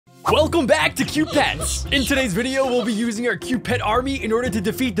Welcome back to Cute Pets. In today's video, we'll be using our cute pet army in order to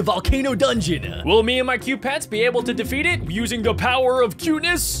defeat the volcano dungeon. Will me and my cute pets be able to defeat it using the power of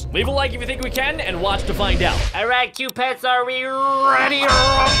cuteness? Leave a like if you think we can and watch to find out. All right, cute pets, are we ready to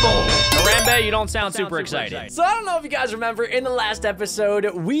rumble? Harambe, you don't sound super excited. So I don't know if you guys remember, in the last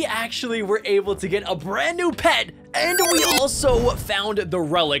episode, we actually were able to get a brand new pet, and we also found the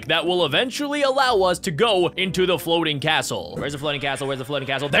relic that will eventually allow us to go into the floating castle. Where's the floating castle? Where's the floating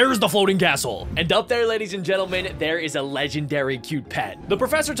castle? There's the floating castle. And up there, ladies and gentlemen, there is a legendary cute pet. The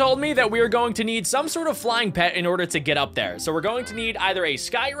professor told me that we are going to need some sort of flying pet in order to get up there. So we're going to need either a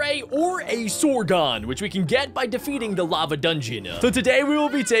sky ray or a Sorgon, which we can get by defeating the lava dungeon. So today we will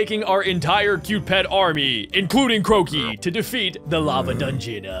be taking our entire cute pet army, including Croaky, to defeat the lava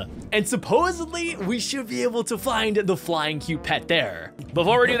dungeon. And supposedly, we should be able to find the flying cute pet there.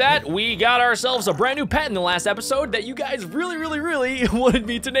 Before we do that, we got ourselves a brand new pet in the last episode that you guys really wanted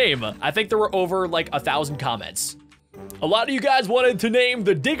me to name. I think there were over like 1,000 comments. A lot of you guys wanted to name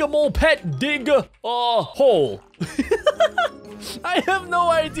the Dig-a-Mole pet Dig-a-Hole. I have no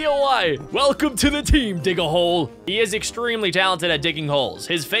idea why. Welcome to the team, Dig-a-Hole. He is extremely talented at digging holes.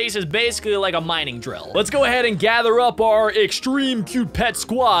 His face is basically like a mining drill. Let's go ahead and gather up our extreme cute pet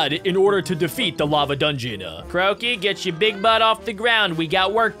squad in order to defeat the lava dungeon. Croaky, get your big butt off the ground. We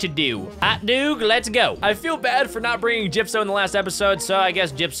got work to do. Hot Doog, let's go. I feel bad for not bringing Gypso in the last episode, so I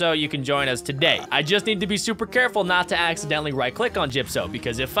guess Gypso, you can join us today. I just need to be super careful not to accidentally right-click on Gypso,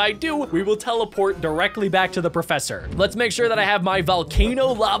 because if I do, we will teleport directly back to the professor. Let's make sure that I have my volcano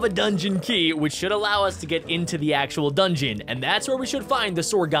lava dungeon key, which should allow us to get into the actual dungeon, and that's where we should find the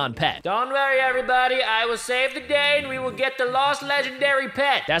Sorgon pet. Don't worry, everybody. I will save the day, and we will get the lost legendary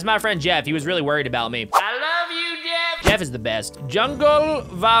pet. That's my friend Jeff. He was really worried about me. I love you, Jeff. Jeff is the best. Jungle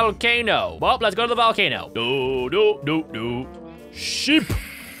volcano. Well, let's go to the volcano. Do. Sheep.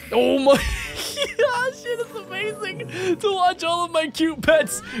 Oh my gosh, it is amazing to watch all of my cute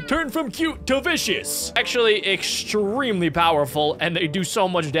pets turn from cute to vicious. Actually, extremely powerful, and they do so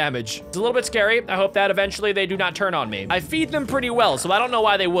much damage. It's a little bit scary. I hope that eventually they do not turn on me. I feed them pretty well, so I don't know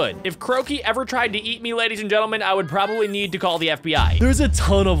why they would. If Croaky ever tried to eat me, ladies and gentlemen, I would probably need to call the FBI. There's a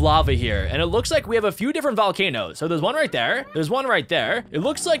ton of lava here, and it looks like we have a few different volcanoes. So there's one right there. There's one right there. It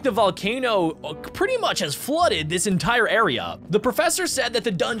looks like the volcano pretty much has flooded this entire area. The professor said that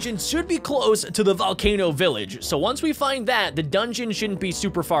the dungeon should be close to the volcano village. So once we find that, the dungeon shouldn't be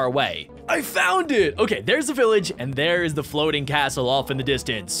super far away. I found it! Okay, there's the village, and there is the floating castle off in the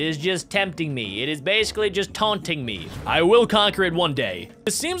distance. It is just tempting me. It is basically just taunting me. I will conquer it one day.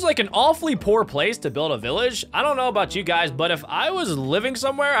 This seems like an awfully poor place to build a village. I don't know about you guys, but if I was living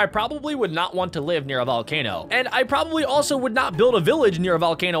somewhere, I probably would not want to live near a volcano. And I probably also would not build a village near a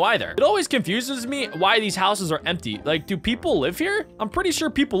volcano either. It always confuses me why these houses are empty. Like, do people live here? I'm pretty sure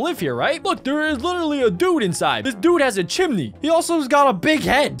people live here, right? Look, there is literally a dude inside. This dude has a chimney. He also has got a big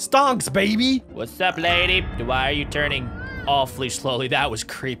head. Stonks, baby. What's up, lady? Why are you turning awfully slowly? That was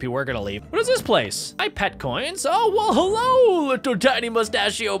creepy. We're gonna leave. What is this place? I pet coins. Oh, well, hello, little tiny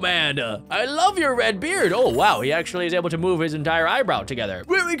mustachio man. I love your red beard. Oh, wow. He actually is able to move his entire eyebrow together.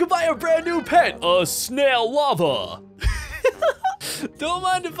 Wait, we can buy a brand new pet. A snail lava. Don't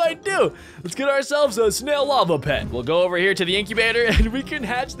mind if I do. Let's get ourselves a snail lava pet. We'll go over here to the incubator and we can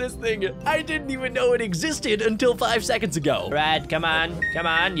hatch this thing. I didn't even know it existed until 5 seconds ago. Brad, come on.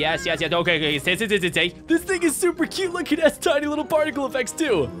 Yes. Okay. Stay. This thing is super cute. Look, it has tiny little particle effects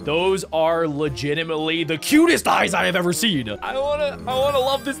too. Those are legitimately the cutest eyes I have ever seen. I wanna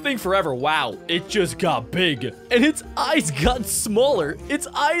love this thing forever. Wow, it just got big. And its eyes got smaller. Its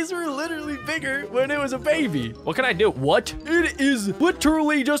eyes were literally bigger when it was a baby. What can I do? What? It is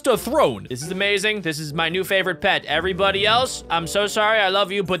literally just a throne. This is amazing. This is my new favorite pet. Everybody else, I'm so sorry. I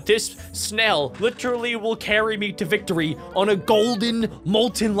love you, but this snail literally will carry me to victory on a golden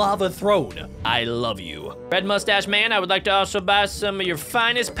molten lava throne. I love you. Red Mustache Man, I would like to also buy some of your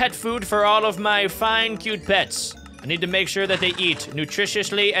finest pet food for all of my fine, cute pets. I need to make sure that they eat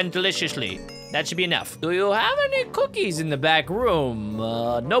nutritiously and deliciously. That should be enough. Do you have any cookies in the back room?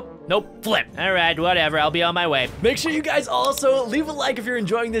 Nope. Flip. All right, whatever. I'll be on my way. Make sure you guys also leave a like if you're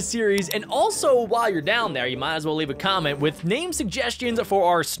enjoying this series. And also, while you're down there, you might as well leave a comment with name suggestions for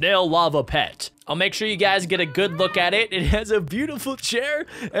our snail lava pet. I'll make sure you guys get a good look at it. It has a beautiful chair,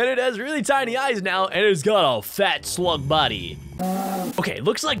 and it has really tiny eyes now, and it's got a fat slug body. Okay,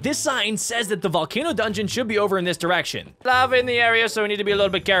 looks like this sign says that the volcano dungeon should be over in this direction. Lava in the area, so we need to be a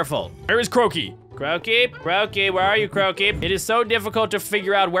little bit careful. Where is Croaky? Croaky, Croaky, where are you, Croaky? It is so difficult to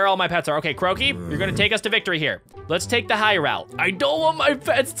figure out where all my pets are. Okay, Croaky, you're gonna take us to victory here. Let's take the high route. I don't want my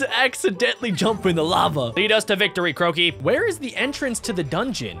pets to accidentally jump in the lava. Lead us to victory, Croaky. Where is the entrance to the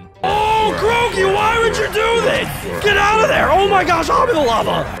dungeon? Oh, Croaky, why would you do this? Get out of there. Oh my gosh, I'm in the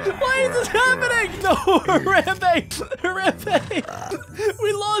lava. Why is this happening? No, Harambe, Harambe.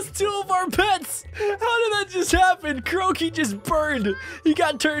 We lost 2 of our pets. How did that just happen? Croaky just burned. He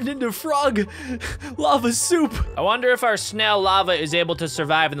got turned into frog lava soup. I wonder if our snail lava is able to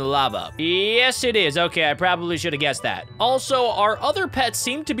survive in the lava. Yes, it is. Okay, I probably should have guessed that. Also, our other pets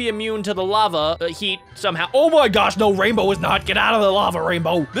seem to be immune to the lava heat somehow. Oh my gosh, no, Rainbow is not. Get out of the lava,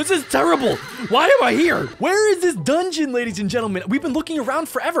 Rainbow. This is terrible. Why am I here? Where is this dungeon, ladies and gentlemen? We've been looking around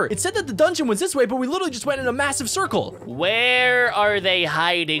forever. It said that the dungeon was this way, but we literally just went in a massive circle. Where are they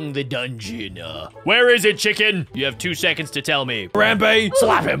hiding the dungeon? Where is it, chicken? You have 2 seconds to tell me. Harambe,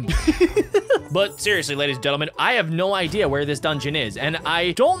 slap him. But seriously, ladies and gentlemen, I have no idea where this dungeon is, and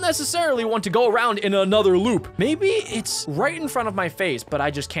I don't necessarily want to go around in another loop. Maybe it's right in front of my face, but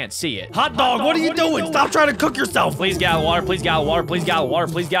I just can't see it. Hot dog, what are you doing? Stop trying to cook yourself. please get out of water, please get out of water, please get out of water,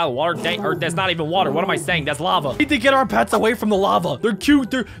 please get out of water. Dang, or that's not even water. What am I saying? That's lava. We need to get our pets away from the lava. They're cute.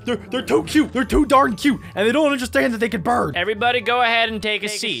 They're too cute. They're too darn cute, and they don't understand that they can burn. Everybody go ahead and take a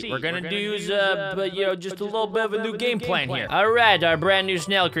seat. We're gonna use, just a little bit of a new game plan here. All right, our brand new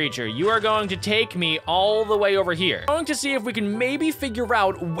snail creature. You are going to take me all the way over here. I'm going to see if we can maybe figure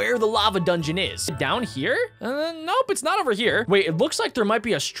out where the lava dungeon is. Down here? Nope, it's not over here. Wait, it looks like there might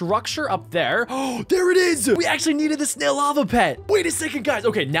be a structure up there. Oh, there it is. We actually needed the snail lava pet. Wait a second, guys.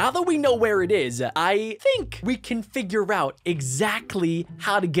 Okay, now that we know where it is, I think we can figure out exactly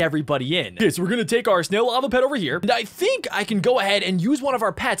how to get everybody in. Okay, so we're going to take our snail lava pet over here, and I think I can go ahead and use one of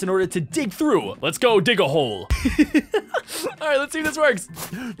our pets in order to dig through. Let's go dig a hole. All right, let's see if this works.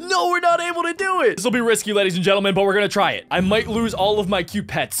 No, we're not able to do it. This will be risky, ladies and gentlemen, but we're gonna try it. I might lose all of my cute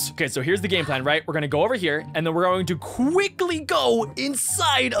pets. Okay, so here's the game plan, right? We're gonna go over here, and then we're going to quickly go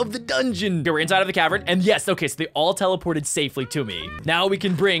inside of the dungeon. Okay, we're inside of the cavern, and yes, okay, so they all teleported safely to me. Now we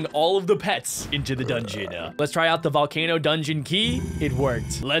can bring all of the pets into the dungeon. Let's try out the volcano dungeon key. It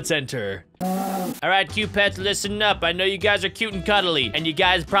worked. Let's enter. All right, cute pets, listen up. I know you guys are cute and cuddly, and you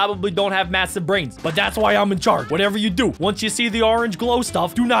guys probably don't have massive brains, but that's why I'm in charge. Whatever you do, once you see the orange glow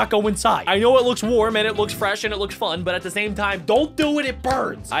stuff, do not go inside. I know it looks warm, and it looks fresh, and it looks fun, but at the same time, don't do it, it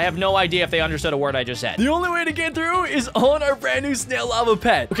burns. I have no idea if they understood a word I just said. The only way to get through is on our brand new snail lava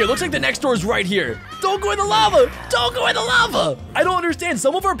pet. Okay, looks like the next door is right here. Don't go in the lava. Don't go in the lava. I don't understand.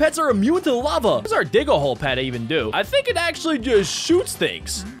 Some of our pets are immune to the lava. What does our dig-a-hole pet even do? I think it actually just shoots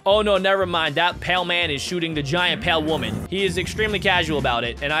things. Oh, no, never mind. That pale man is shooting the giant pale woman. He is extremely casual about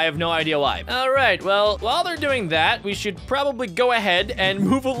it, and I have no idea why. All right, well, while they're doing that, we should probably go ahead and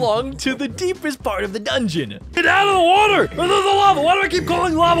move along to the deepest part of the dungeon. Get out of the water! There's the lava! Why do I keep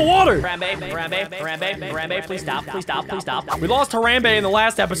calling lava water? Harambe, please stop, please stop, please stop. We lost Harambe in the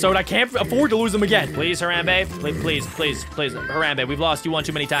last episode. I can't afford to lose him again. Please, Harambe, please, Harambe, we've lost you one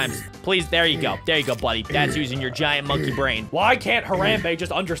too many times. Please, there you go, buddy. That's using your giant monkey brain. Why can't Harambe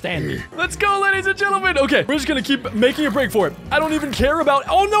just understand me? Let's go, ladies and gentlemen. Okay, we're just gonna keep making a break for it. I don't even care about...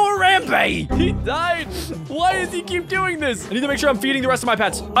 Oh, no, Harambe! He died. Why does he keep doing this? I need to make sure I'm feeding the rest of my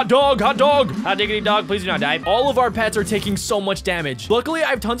pets. Hot dog, hot dog. Hot diggity dog, please do not die. All of our pets are taking so much damage. Luckily, I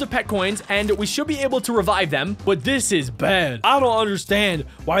have tons of pet coins, and we should be able to revive them, but this is bad. I don't understand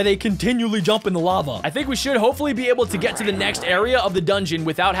why they continually jump in the lava. I think we should hopefully be able to get to the next area of the dungeon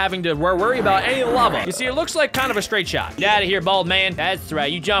without having to worry about any of the lava. You see, it looks like kind of a straight shot. Get out of here, bald man. That's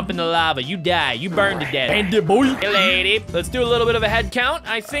right, you jump in the lava, you die, you burn to death. Bandit boy. Hey, lady. Let's do a little bit of a head count.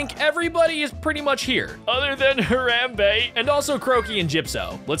 I think everybody is pretty much here, other than Harambe and also Croaky and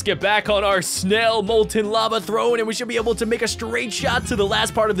Gypso. Let's get back on our snail molten lava throne, and we should be able to make a straight shot to the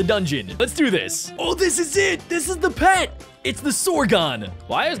last part of the dungeon. Let's do this. Oh, this is it. This is the pet. It's the Sorgon.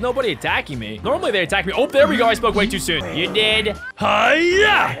 Why is nobody attacking me? Normally they attack me. Oh, there we go. I spoke way too soon. You did.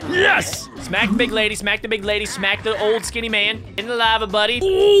 Hi-ya! Yes! Smack the big lady, smack the big lady, smack the old skinny man. In the lava, buddy.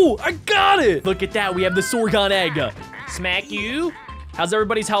 Ooh, I got it. Look at that. We have the Sorgon egg. Smack you. How's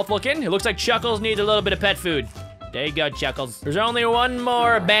everybody's health looking? It looks like Chuckles needs a little bit of pet food. There you go, Chuckles. There's only one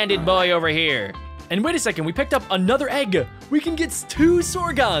more bandit boy over here. And wait a second. We picked up another egg. We can get 2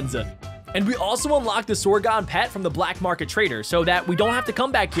 Sorgons. And we also unlocked the Sorgon pet from the black market trader so that we don't have to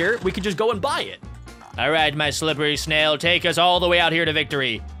come back here. We can just go and buy it. All right, my slippery snail, take us all the way out here to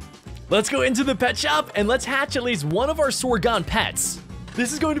victory. Let's go into the pet shop and let's hatch at least one of our Sorgon pets.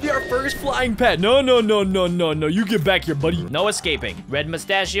 This is going to be our first flying pet. No. You get back here, buddy. No escaping. Red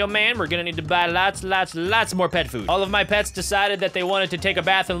Mustachio Man, we're gonna need to buy lots more pet food. All of my pets decided that they wanted to take a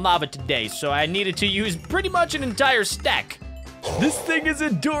bath in lava today, so I needed to use pretty much an entire stack. This thing is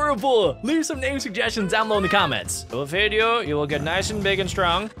adorable. Leave some name suggestions down below in the comments. It will feed you. You will get nice and big and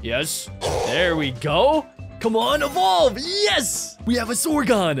strong. Yes. There we go. Come on, evolve. Yes. We have a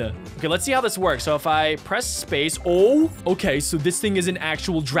Sorgon. Okay, let's see how this works. So if I press space, oh, okay, so this thing is an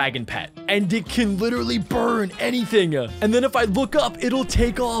actual dragon pet and it can literally burn anything. And then if I look up, it'll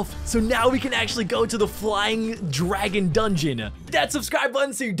take off. So now we can actually go to the flying dragon dungeon. Hit that subscribe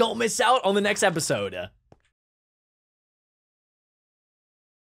button so you don't miss out on the next episode.